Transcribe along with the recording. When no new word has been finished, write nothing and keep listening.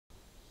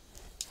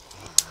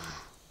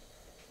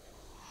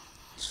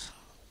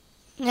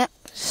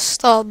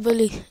Star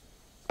Bully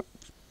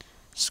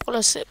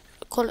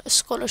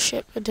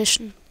scholarship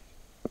edition.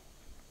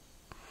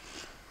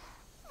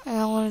 And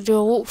I'm going to do a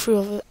walkthrough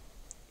of it.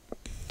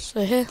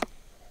 So here.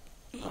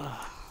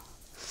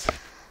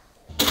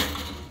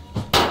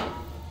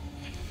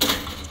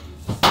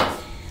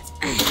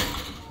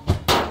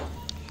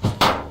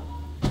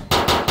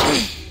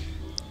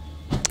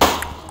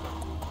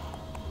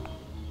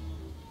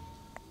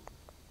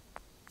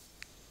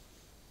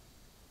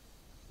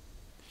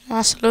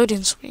 That's a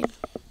loading screen.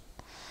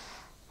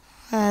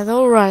 They're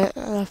alright.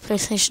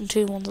 PlayStation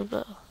 2 ones are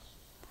better.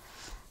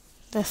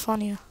 They're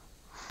funnier.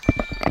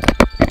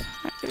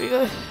 Right, here we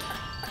go.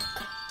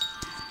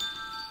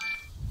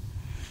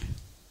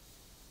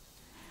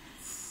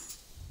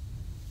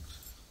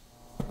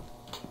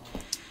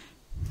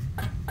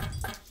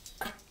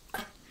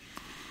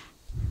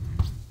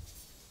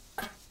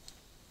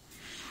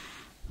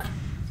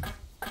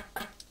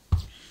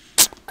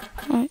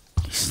 Right.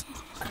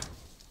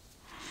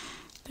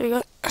 There we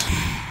go.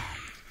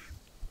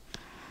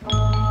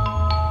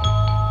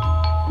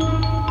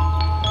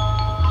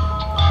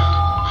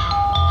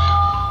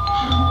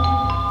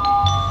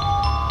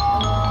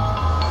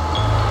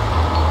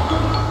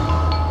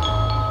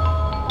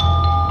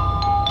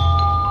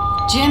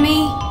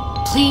 Jimmy,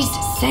 please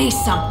say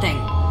something.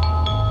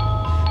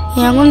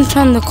 Yeah, I'm gonna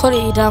turn the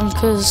quality down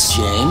because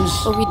James?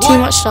 it'll be too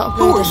much to upload.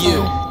 Who are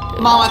you?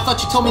 Mom, I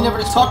thought you told me never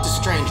to talk to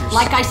strangers.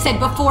 Like I said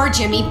before,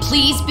 Jimmy,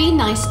 please be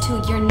nice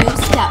to your new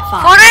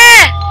stepfather. Hold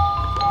it!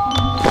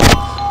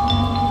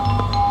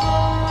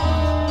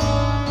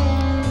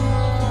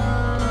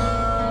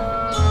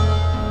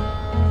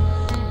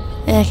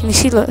 Yeah, can you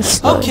see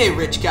that? Okay,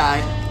 rich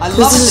guy. I love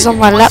This it is that on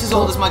you're my twice as laptop.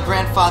 old as my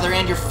grandfather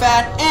and you're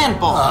fat and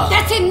bald.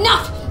 That's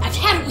enough! I've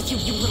had it with you,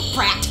 you little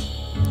brat.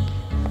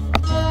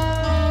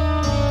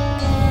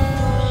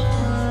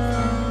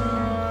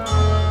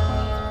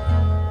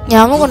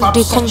 Yeah, I'm not gonna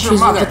do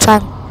commentaries all the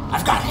time.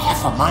 I've got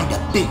half a mind to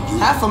beat you.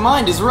 Half a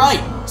mind is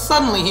right.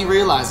 Suddenly he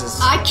realizes.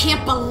 I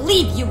can't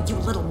believe you, you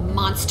little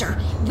monster.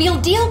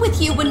 We'll deal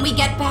with you when we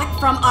get back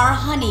from our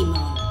honeymoon.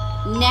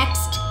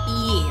 Next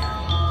year.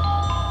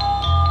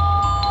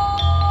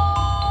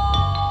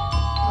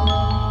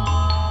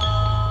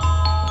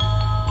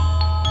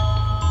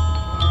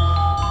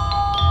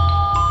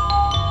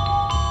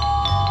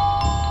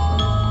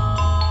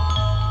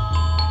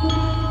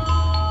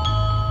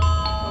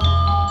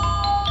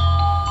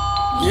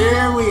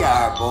 Here we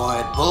are, boy,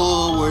 at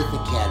Bullworth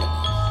Academy.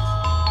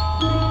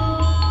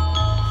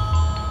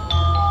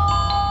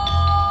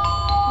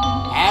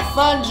 Have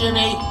fun,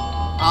 Jimmy.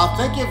 I'll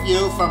think of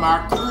you from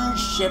our cruise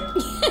ship.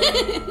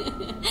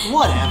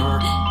 Whatever.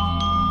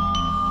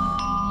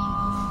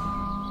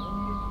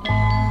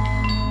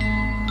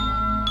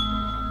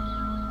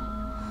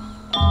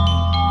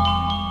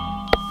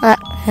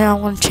 Yeah,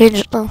 I'm gonna change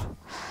it now.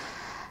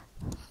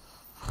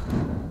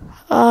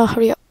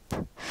 Hurry up.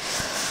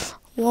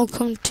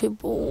 Welcome to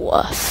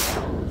Bullworth.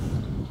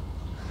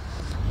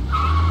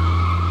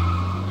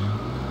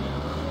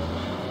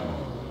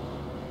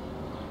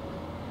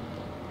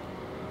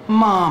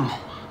 Mom,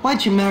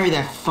 why'd you marry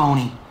that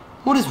phony?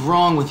 What is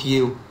wrong with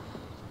you?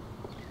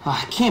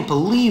 I can't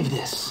believe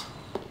this.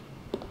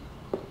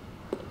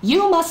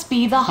 You must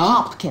be the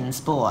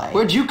Hopkins boy.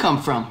 Where'd you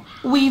come from?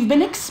 We've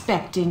been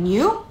expecting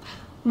you.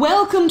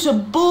 Welcome to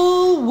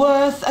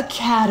Bullworth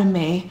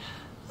Academy.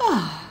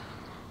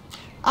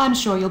 I'm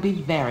sure you'll be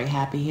very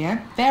happy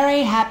here.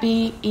 Very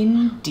happy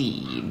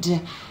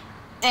indeed.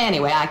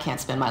 Anyway, I can't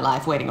spend my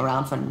life waiting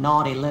around for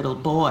naughty little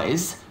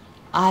boys.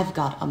 I've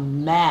got a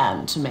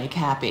man to make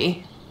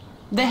happy.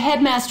 The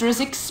headmaster is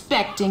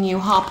expecting you,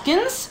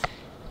 Hopkins,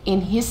 in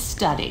his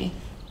study.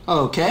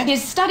 Okay.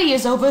 His study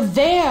is over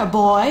there,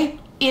 boy,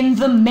 in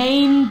the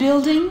main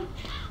building.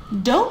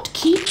 Don't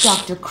keep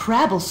Dr.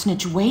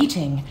 Crabblesnitch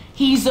waiting.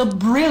 He's a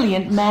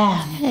brilliant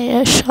man.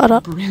 Yeah, shut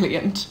up.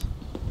 Brilliant.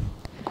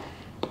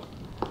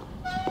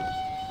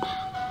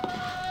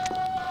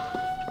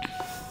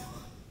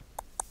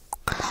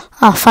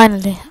 Ah,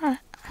 finally.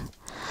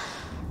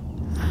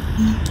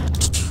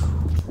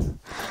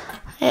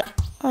 Yeah.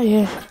 Oh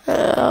yeah.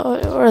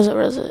 Where is it?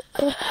 Where is it?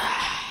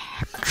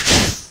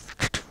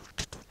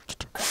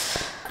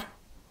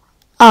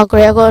 Oh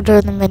great, I gotta do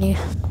it in the menu.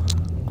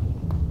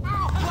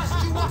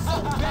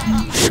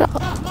 Shut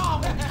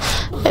up.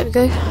 There we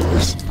go.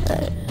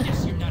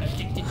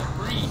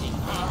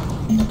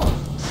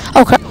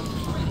 Oh crap.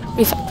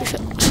 Reset.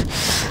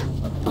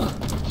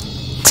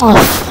 Oh,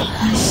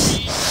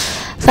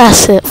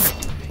 that's it.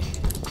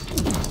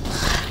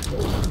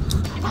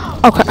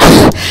 Okay.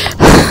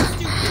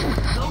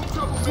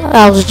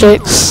 That was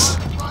jokes.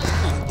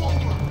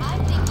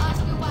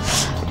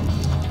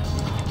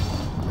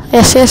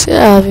 Yes,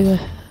 there we go.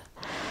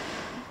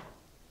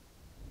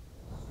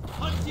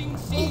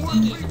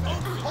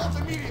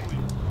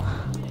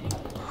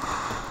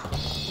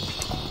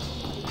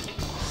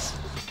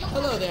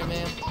 Hello there,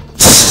 man.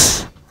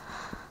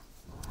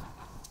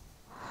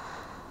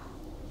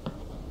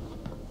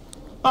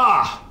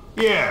 Ah,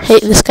 yes.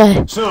 Hate this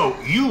guy. So,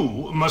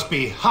 you must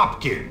be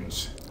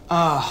Hopkins.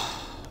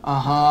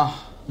 Uh-huh.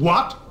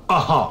 What?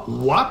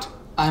 What?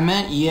 I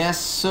meant yes,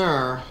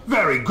 sir.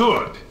 Very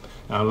good.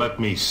 Now let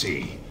me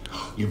see.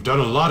 You've done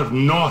a lot of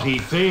naughty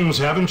things,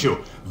 haven't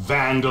you?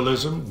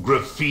 Vandalism,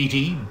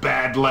 graffiti,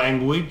 bad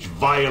language,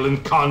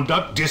 violent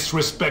conduct,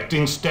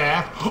 disrespecting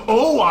staff.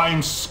 Oh,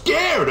 I'm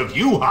scared of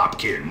you,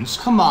 Hopkins.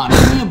 Come on,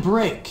 give me a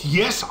break.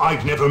 Yes,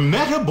 I've never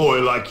met a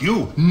boy like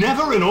you.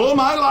 Never in all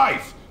my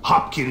life.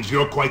 Hopkins,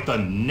 you're quite the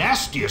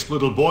nastiest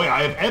little boy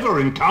I have ever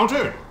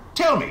encountered.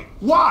 Tell me,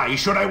 why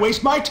should I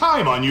waste my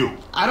time on you?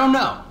 I don't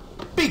know.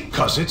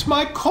 Because it's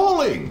my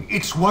calling.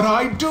 It's what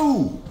I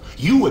do.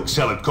 You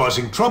excel at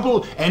causing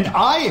trouble, and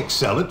I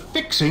excel at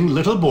fixing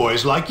little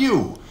boys like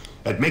you,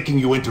 at making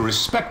you into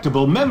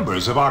respectable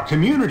members of our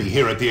community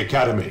here at the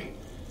Academy.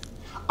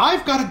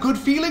 I've got a good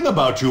feeling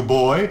about you,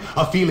 boy,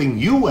 a feeling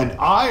you and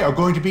I are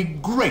going to be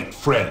great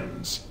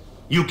friends.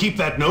 You keep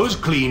that nose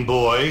clean,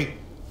 boy,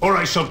 or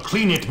I shall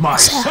clean it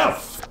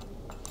myself.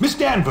 Miss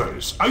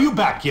Danvers, are you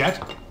back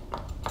yet?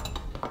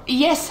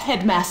 Yes,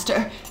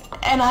 Headmaster.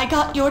 And I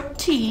got your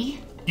tea.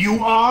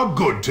 You are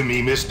good to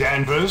me, Miss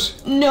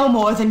Danvers. No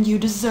more than you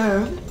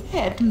deserve,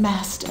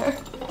 Headmaster.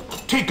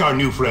 Take our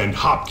new friend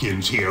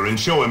Hopkins here and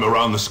show him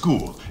around the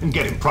school and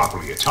get him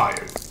properly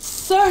attired.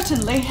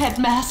 Certainly,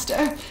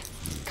 Headmaster.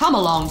 Come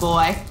along,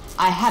 boy.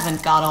 I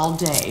haven't got all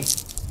day.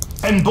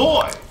 And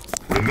boy,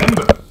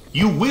 remember,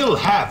 you will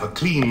have a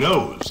clean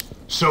nose.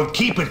 So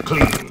keep it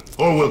clean,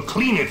 or we'll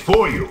clean it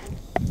for you.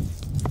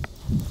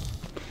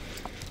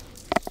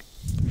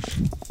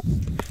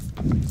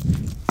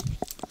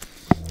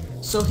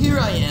 So here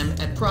I am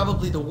at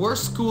probably the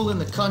worst school in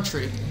the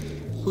country,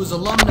 whose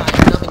alumni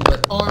are nothing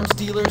but arms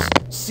dealers,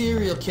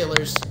 serial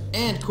killers,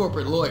 and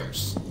corporate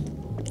lawyers.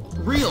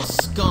 Real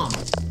scum.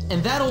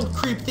 And that old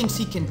creep thinks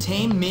he can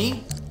tame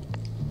me?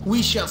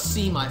 We shall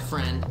see, my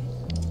friend.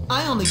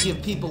 I only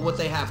give people what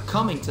they have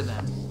coming to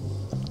them.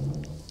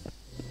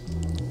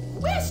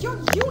 Where's your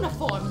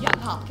uniform, young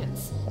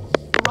Hopkins?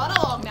 Run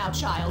along now,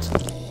 child.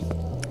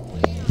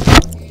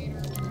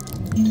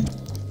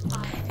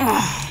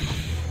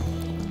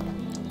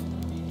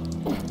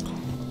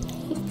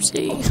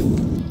 See.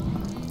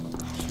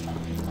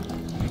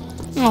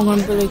 Oh,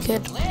 I'm really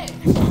good. You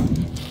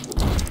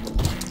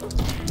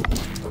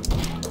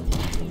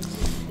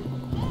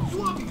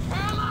want to be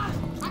paralyzed?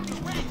 I can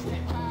raise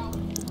that, pal.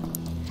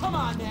 Come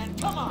on, man,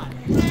 come on.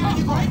 How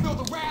you gonna feel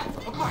the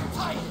wrath of my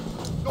tiger?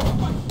 No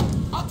fight.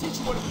 I'll teach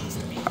you what it means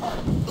to be hurt.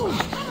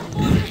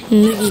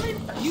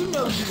 You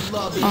know you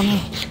love it. Oh no.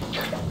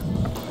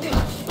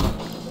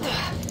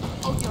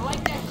 Oh, you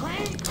like that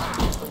crane?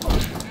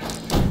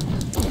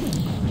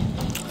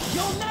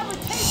 You'll never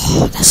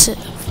take That's it.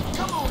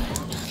 Come on.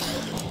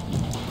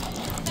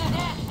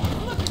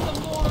 Look at the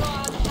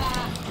moron.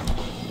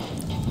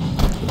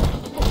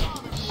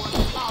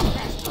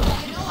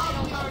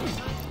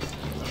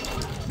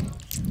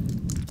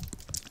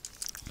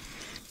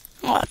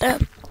 Oh,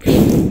 damn.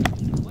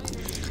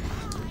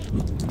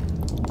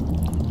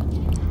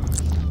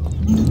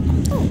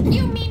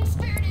 You mean